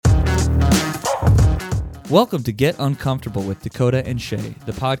Welcome to Get Uncomfortable with Dakota and Shay,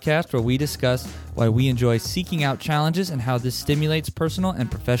 the podcast where we discuss why we enjoy seeking out challenges and how this stimulates personal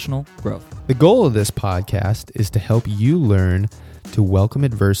and professional growth. The goal of this podcast is to help you learn to welcome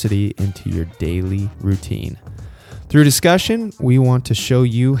adversity into your daily routine. Through discussion, we want to show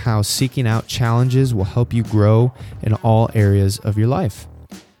you how seeking out challenges will help you grow in all areas of your life.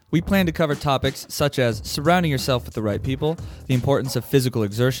 We plan to cover topics such as surrounding yourself with the right people, the importance of physical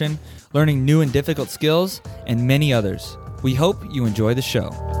exertion, learning new and difficult skills, and many others. We hope you enjoy the show.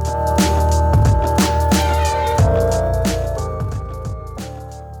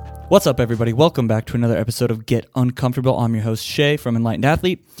 What's up, everybody? Welcome back to another episode of Get Uncomfortable. I'm your host, Shay from Enlightened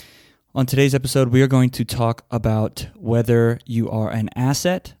Athlete. On today's episode, we are going to talk about whether you are an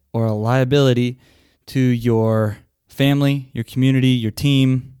asset or a liability to your family, your community, your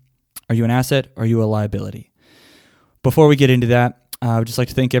team. Are you an asset or are you a liability? Before we get into that, I would just like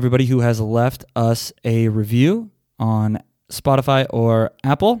to thank everybody who has left us a review on Spotify or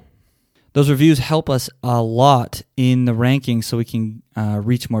Apple. Those reviews help us a lot in the rankings so we can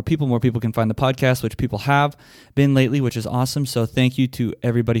reach more people. More people can find the podcast, which people have been lately, which is awesome. So thank you to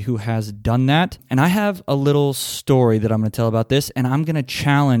everybody who has done that. And I have a little story that I'm going to tell about this, and I'm going to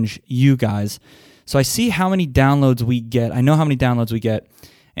challenge you guys. So I see how many downloads we get. I know how many downloads we get.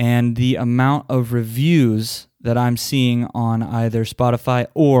 And the amount of reviews that I'm seeing on either Spotify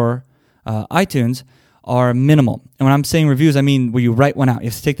or iTunes are minimal. And when I'm saying reviews, I mean where you write one out. You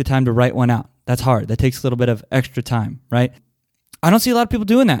have to take the time to write one out. That's hard. That takes a little bit of extra time, right? I don't see a lot of people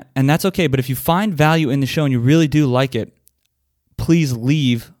doing that, and that's okay. But if you find value in the show and you really do like it, please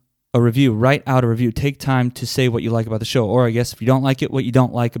leave a review. Write out a review. Take time to say what you like about the show, or I guess if you don't like it, what you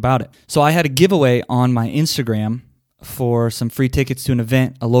don't like about it. So I had a giveaway on my Instagram for some free tickets to an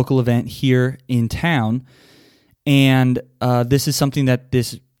event, a local event here in town. And this is something that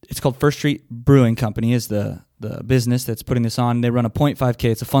it's called First Street Brewing Company is the business that's putting this on. They run a 0.5K.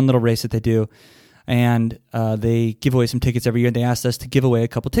 It's a fun little race that they do. And they give away some tickets every year. They asked us to give away a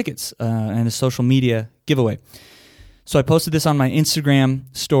couple tickets and a social media giveaway. So I posted this on my Instagram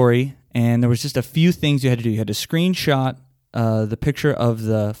story, and there was just a few things you had to do. You had to screenshot the picture of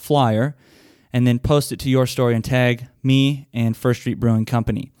the flyer and then post it to your story and tag me and First Street Brewing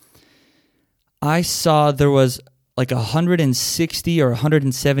Company. I saw there was like 160 or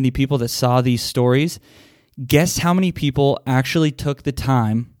 170 people that saw these stories. Guess how many people actually took the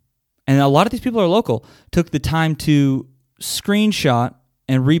time, and a lot of these people are local, took the time to screenshot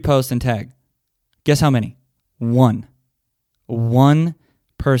and repost and tag. Guess how many? One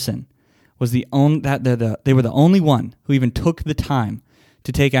person was the only they were the only one who even took the time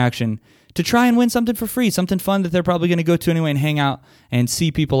to take action to try and win something for free, something fun that they're probably going to go to anyway and hang out and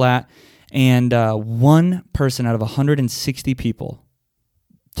see people at. And one person out of 160 people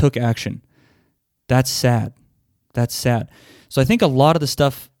took action. That's sad. That's sad. So I think a lot of the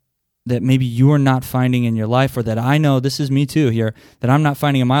stuff that maybe you are not finding in your life, or that I know, this is me too here, that I'm not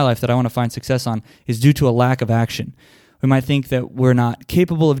finding in my life that I want to find success on, is due to a lack of action. We might think that we're not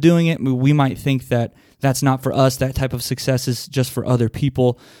capable of doing it. We might think that that's not for us. That type of success is just for other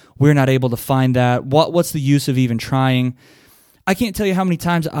people. We're not able to find that. What's the use of even trying? I can't tell you how many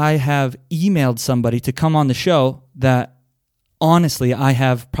times I have emailed somebody to come on the show that honestly I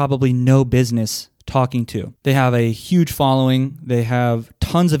have probably no business talking to. They have a huge following. They have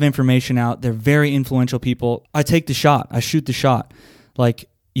tons of information out. They're very influential people. I take the shot. I shoot the shot. Like,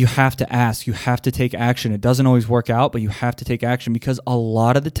 you have to ask. You have to take action. It doesn't always work out, but you have to take action because a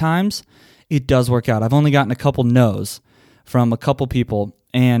lot of the times it does work out. I've only gotten a couple no's from a couple people,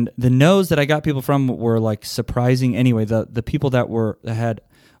 and the no's that I got people from were like surprising anyway. The people that had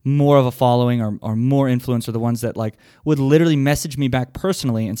more of a following or more influence are the ones that like would literally message me back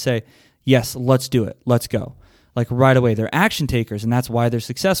personally and say, yes, let's do it. Let's go. Like right away. They're action takers, and that's why they're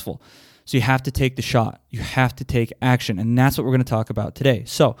successful. So you have to take the shot. You have to take action, and that's what we're going to talk about today.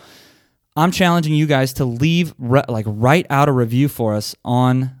 So I'm challenging you guys to write out a review for us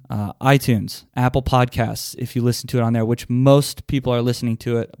on iTunes, Apple Podcasts, if you listen to it on there, which most people are listening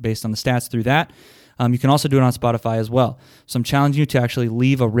to it based on the stats through that. You can also do it on Spotify as well. So I'm challenging you to actually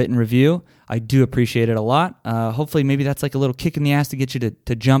leave a written review. I do appreciate it a lot. Hopefully maybe that's like a little kick in the ass to get you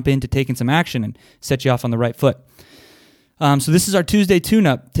to jump into taking some action and set you off on the right foot. So this is our Tuesday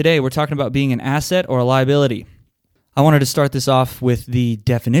tune-up. Today we're talking about being an asset or a liability. I wanted to start this off with the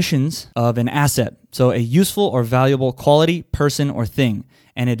definitions of an asset. So a useful or valuable quality, person, or thing.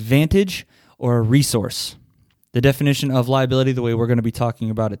 An advantage or a resource. The definition of liability, the way we're going to be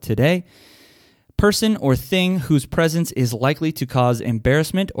talking about it today. Person or thing whose presence is likely to cause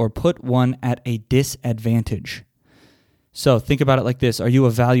embarrassment or put one at a disadvantage. So think about it like this. Are you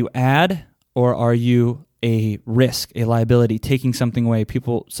a value add or are you a risk, a liability, taking something away,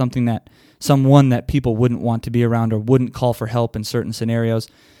 someone that people wouldn't want to be around or wouldn't call for help in certain scenarios.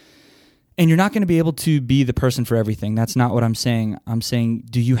 And you're not going to be able to be the person for everything. That's not what I'm saying. I'm saying,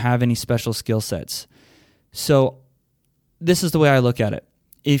 do you have any special skill sets? So this is the way I look at it.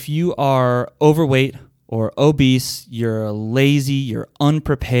 If you are overweight or obese, you're lazy, you're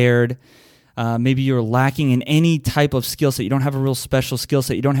unprepared, maybe you're lacking in any type of skill set, you don't have a real special skill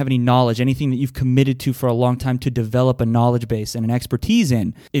set, you don't have any knowledge, anything that you've committed to for a long time to develop a knowledge base and an expertise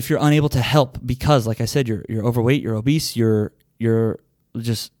in, if you're unable to help because, like I said, you're overweight, you're obese, you're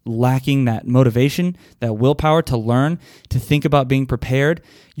just lacking that motivation, that willpower to learn, to think about being prepared,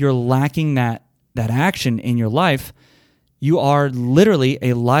 you're lacking that action in your life, you are literally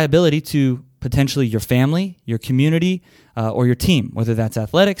a liability to potentially your family, your community, or your team, whether that's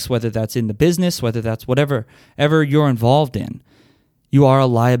athletics, whether that's in the business, whether that's whatever you're involved in. You are a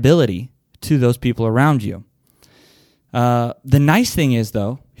liability to those people around you. The nice thing is,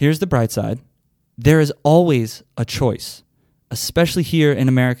 though, here's the bright side, there is always a choice, especially here in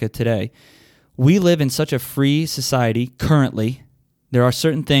America today. We live in such a free society currently. There are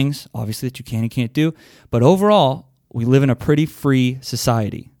certain things, obviously, that you can and can't do, but overall, we live in a pretty free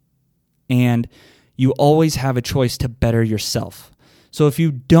society. And you always have a choice to better yourself. So if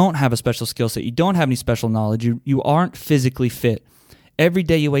you don't have a special skill set, you don't have any special knowledge, you aren't physically fit, every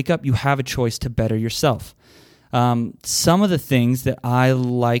day you wake up, you have a choice to better yourself. Some of the things that I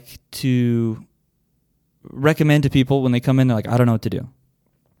like to recommend to people when they come in, they're like, I don't know what to do.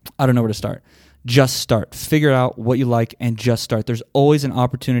 I don't know where to start. Just start. Figure out what you like and just start. There's always an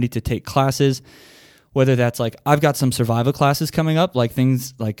opportunity to take classes, whether that's like, I've got some survival classes coming up, like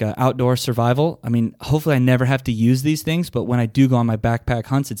things like outdoor survival. I mean, hopefully I never have to use these things, but when I do go on my backpack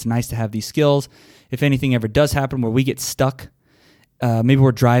hunts, it's nice to have these skills. If anything ever does happen where we get stuck, maybe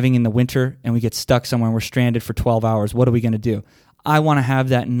we're driving in the winter and we get stuck somewhere and we're stranded for 12 hours, what are we going to do? I want to have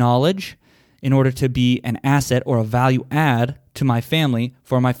that knowledge in order to be an asset or a value add to my family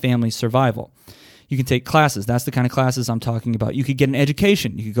for my family's survival. You can take classes. That's the kind of classes I'm talking about. You could get an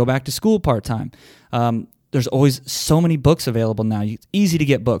education. You could go back to school part-time. There's always so many books available now. It's easy to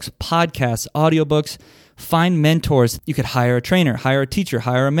get books, podcasts, audiobooks. Find mentors. You could hire a trainer, hire a teacher,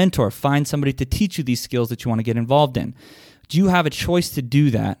 hire a mentor. Find somebody to teach you these skills that you want to get involved in. Do you have a choice to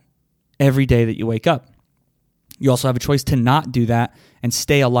do that every day that you wake up? You also have a choice to not do that and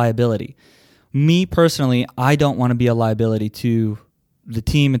stay a liability. Me personally, I don't want to be a liability to the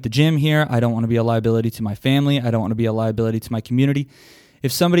team at the gym here. I don't want to be a liability to my family. I don't want to be a liability to my community.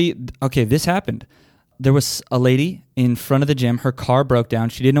 If somebody, this happened. There was a lady in front of the gym. Her car broke down.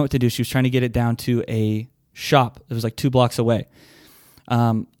 She didn't know what to do. She was trying to get it down to a shop. It was like 2 blocks away.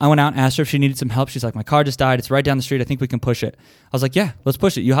 I went out and asked her if she needed some help. She's like, my car just died. It's right down the street. I think we can push it. I was like, yeah, let's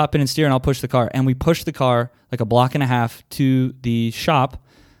push it. You hop in and steer and I'll push the car. And we pushed the car like 1.5 blocks to the shop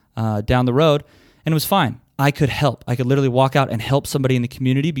down the road, and it was fine. I could help. I could literally walk out and help somebody in the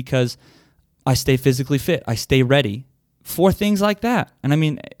community because I stay physically fit. I stay ready for things like that. And I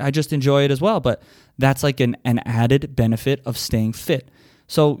mean, I just enjoy it as well, but that's like an added benefit of staying fit.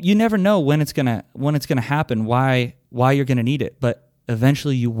 So you never know when it's gonna happen, why you're gonna need it, but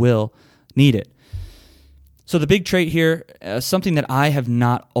eventually you will need it. So the big trait here, something that I have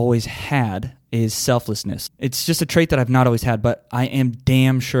not always had, is selflessness. It's just a trait that I've not always had, but I am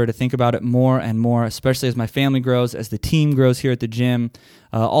damn sure to think about it more and more, especially as my family grows, as the team grows here at the gym,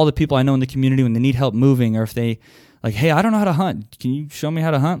 all the people I know in the community when they need help moving, or if they like, hey, I don't know how to hunt. Can you show me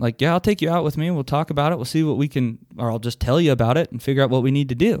how to hunt? Like, yeah, I'll take you out with me. We'll talk about it. We'll see what we can, or I'll just tell you about it and figure out what we need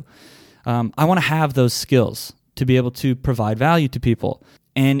to do. I want to have those skills to be able to provide value to people.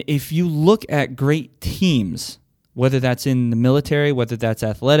 And if you look at great teams, whether that's in the military, whether that's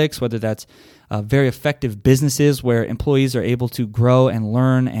athletics, whether that's very effective businesses where employees are able to grow and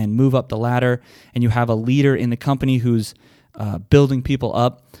learn and move up the ladder, and you have a leader in the company who's building people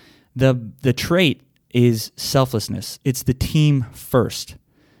up, the trait is selflessness. It's the team first.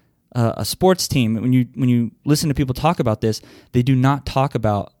 A sports team, when you listen to people talk about this, they do not talk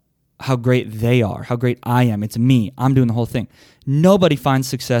about how great they are, how great I am. It's me. I'm doing the whole thing. Nobody finds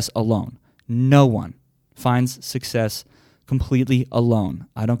success alone. No one finds success completely alone.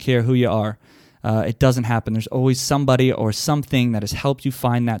 I don't care who you are. It doesn't happen. There's always somebody or something that has helped you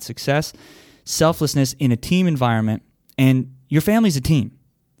find that success. Selflessness in a team environment, and your family's a team,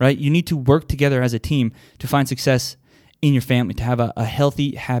 right? You need to work together as a team to find success in your family, to have a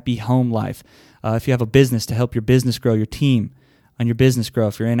healthy, happy home life. If you have a business, to help your business grow, your team and your business grow.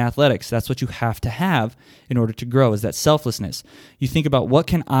 If you're in athletics, that's what you have to have in order to grow, is that selflessness. You think about, what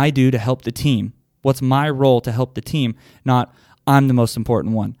can I do to help the team? What's my role to help the team? Not, I'm the most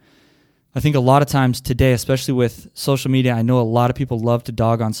important one. I think a lot of times today, especially with social media, I know a lot of people love to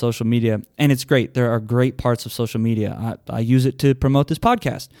dog on social media, and it's great. There are great parts of social media. I use it to promote this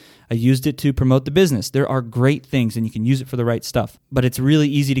podcast. I used it to promote the business. There are great things, and you can use it for the right stuff. But it's really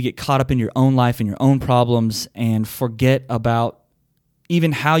easy to get caught up in your own life and your own problems and forget about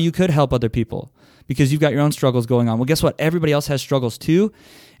even how you could help other people because you've got your own struggles going on. Well, guess what? Everybody else has struggles too.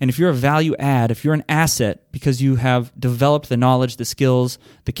 And if you're a value add, if you're an asset because you have developed the knowledge, the skills,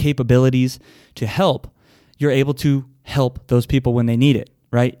 the capabilities to help, you're able to help those people when they need it,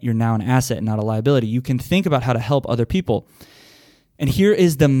 right? You're now an asset, not a liability. You can think about how to help other people. And here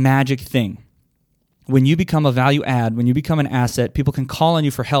is the magic thing. When you become a value add, when you become an asset, people can call on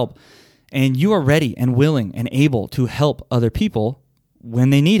you for help, and you are ready and willing and able to help other people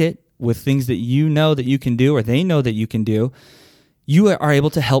when they need it with things that you know that you can do or they know that you can do. You are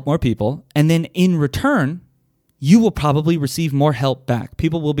able to help more people, and then in return, you will probably receive more help back.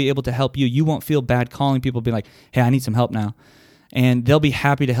 People will be able to help you. You won't feel bad calling people, be like, hey, I need some help now. And they'll be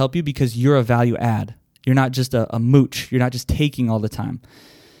happy to help you because you're a value add. You're not just a mooch. You're not just taking all the time.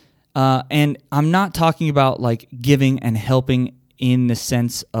 And I'm not talking about like giving and helping in the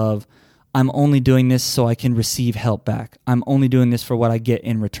sense of I'm only doing this so I can receive help back. I'm only doing this for what I get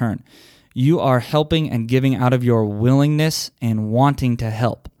in return. You are helping and giving out of your willingness and wanting to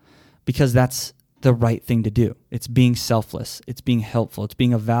help because that's the right thing to do. It's being selfless. It's being helpful. It's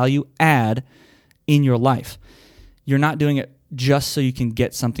being a value add in your life. You're not doing it just so you can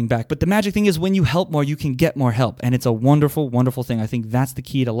get something back. But the magic thing is when you help more, you can get more help. And it's a wonderful, wonderful thing. I think that's the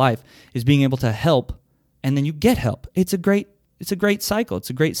key to life is being able to help and then you get help. It's a great cycle. It's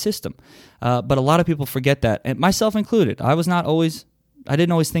a great system. But a lot of people forget that, and myself included. I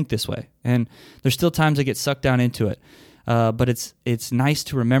didn't always think this way. And there's still times I get sucked down into it. But it's nice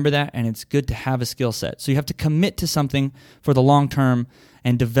to remember that, and it's good to have a skill set. So you have to commit to something for the long term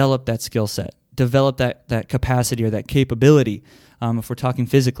and develop that skill set, develop that capacity or that capability if we're talking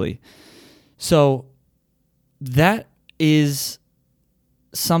physically. So that is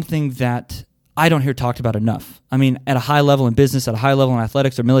something that I don't hear talked about enough. I mean, at a high level in business, at a high level in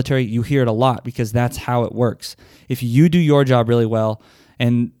athletics or military, you hear it a lot because that's how it works. If you do your job really well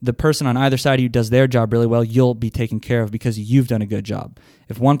and the person on either side of you does their job really well, you'll be taken care of because you've done a good job.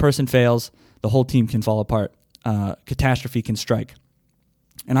 If one person fails, the whole team can fall apart. Catastrophe can strike.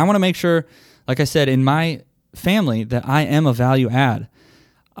 And I want to make sure, like I said, in my family that I am a value add.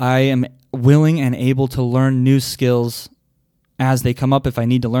 I am willing and able to learn new skills as they come up if I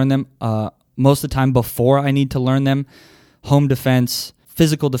need to learn them. Most of the time before I need to learn them, home defense,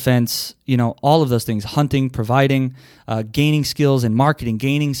 physical defense, all of those things, hunting, providing, gaining skills in marketing,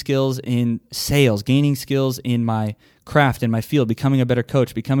 gaining skills in sales, gaining skills in my craft, in my field, becoming a better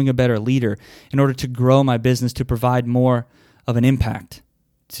coach, becoming a better leader in order to grow my business, to provide more of an impact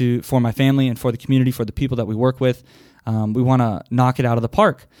for my family and for the community, for the people that we work with. We want to knock it out of the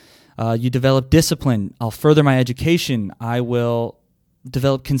park. You develop discipline. I'll further my education. I will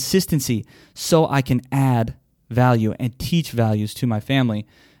develop consistency so I can add value and teach values to my family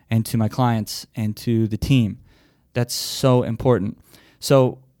and to my clients and to the team. That's so important.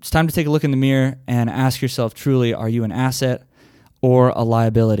 So it's time to take a look in the mirror and ask yourself truly, are you an asset or a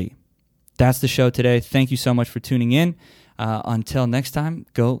liability? That's the show today. Thank you so much for tuning in. Until next time,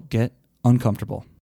 go get uncomfortable.